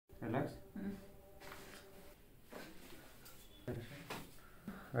Relax.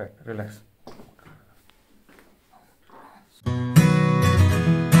 Right, relax.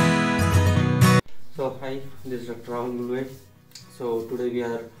 So hi, this is Dr. Rahul Gulve. So today we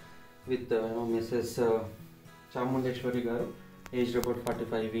are with Mrs. Chamundeshwari Garu, aged about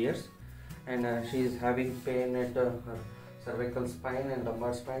 45 years, and she is having pain at her cervical spine and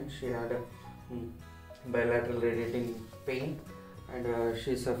lumbar spine. She had a bilateral radiating pain, and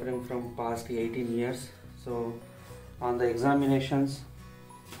she is suffering from past 18 years. So on the examinations,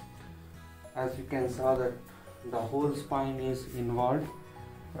 as you can saw that the whole spine is involved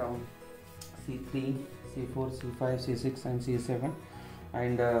from C3, C4, C5, C6 and C7,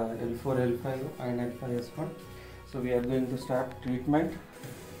 and L4, L5 and L5 S1. So we are going to start treatment.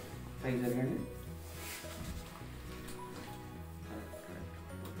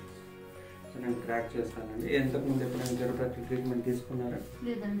 So నేను crack చేస్తానండి. ఎంతకుముందు ఎప్పుడైనా chiropractic treatment తీసుకున్నారా?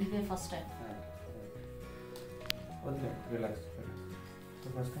 లేదండి, ఇదే first time. Okay, relax. So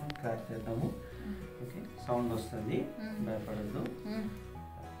first మనం crack చేద్దాము. Okay, sound వస్తుంది, భయపడద్దు.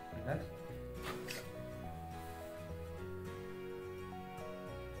 రిలాక్స్.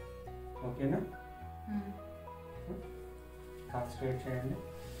 ఓకేనా? కాఫ్ స్ట్రైట్ చేయండి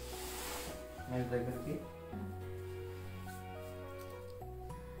మీ దగ్గరికి.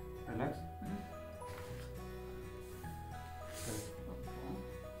 రిలాక్స్.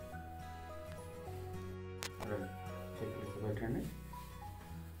 చేతులకి పెట్టండి.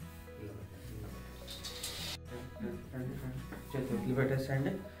 చేతులకి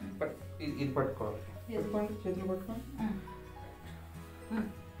పెట్టేసండి. బట్ ఇది పట్టుకోవాలి. పట్టుకోండి, చేతులు పట్టుకోండి.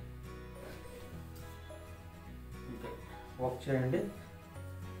 వాక్ చేయండి.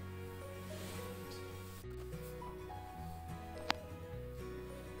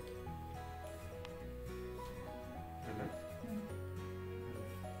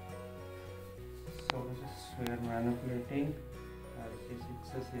 So we are manipulating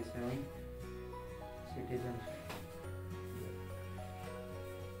C6, C7, citizenship.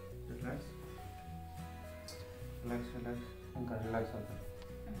 Relax. Relax, relax. Okay, relax.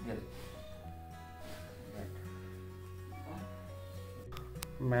 Yes. Right.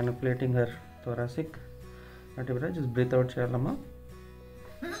 Manipulating her thoracic. Just breathe out, Shalama.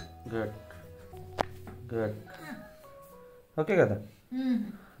 Good. Good. Okay, Gada.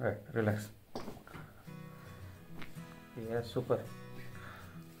 Right, relax. Yeah, super.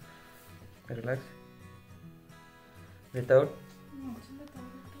 Relax. Breathe out.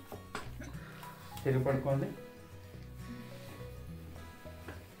 తిరిగి పడుకోండి.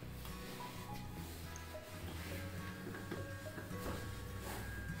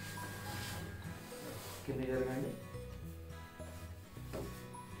 కింద జరగండి.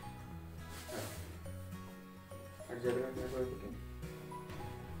 అటు జరగండి.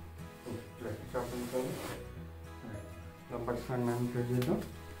 Chopping lumbar spine manipulate చేద్దాం.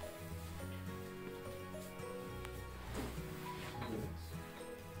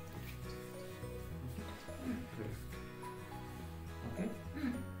 Okay,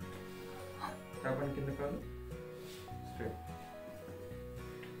 చాపండి కింద కాదు. Straight.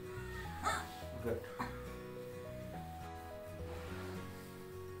 Good.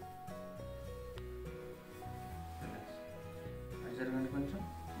 అది జరగండి కొంచెం.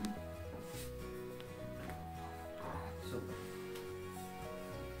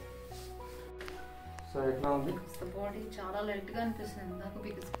 సో ఎట్లా ఉంది? బాడీ చాలా లైట్ గా అనిపిస్తుంది. నాకు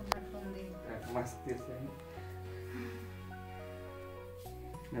బిగుసుకున్నట్లు ఉంది.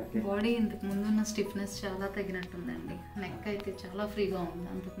 బాడీ ఇంతకు ముందు ఉన్న స్టిఫ్నెస్ చాలా తగ్గినట్టుందండి. నెక్ అయితే చాలా ఫ్రీగా ఉంది.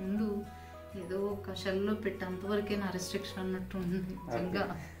 అంతకుముందు ఏదో ఒక షెల్లో పెట్టి అంతవరకే నా రెస్ట్రిక్షన్ అన్నట్టు ఉంది. నిజంగా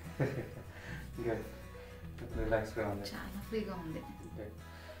చాలా ఫ్రీగా ఉంది.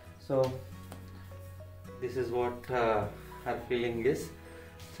 So this is what her feeling is.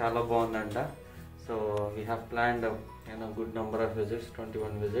 చాలా బాగుందంట. So we have planned good number of visits,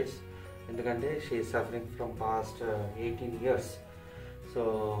 21 visits. ఎందుకంటే she is suffering from past 18 years. So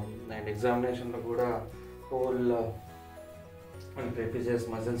and ఎగ్జామినేషన్లో కూడా హోల్ ట్రెపిజియస్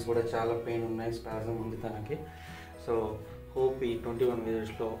మజిల్స్ కూడా చాలా పెయిన్ ఉన్నాయి, స్పాజం ఉంది తనకి. సో హోప్ ఈ 21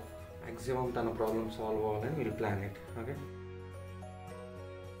 విజిట్స్లో మ్యాక్సిమం తన ప్రాబ్లమ్ సాల్వ్ అవ్వాలని విల్ ప్లాన్ ఇట్. ఓకే.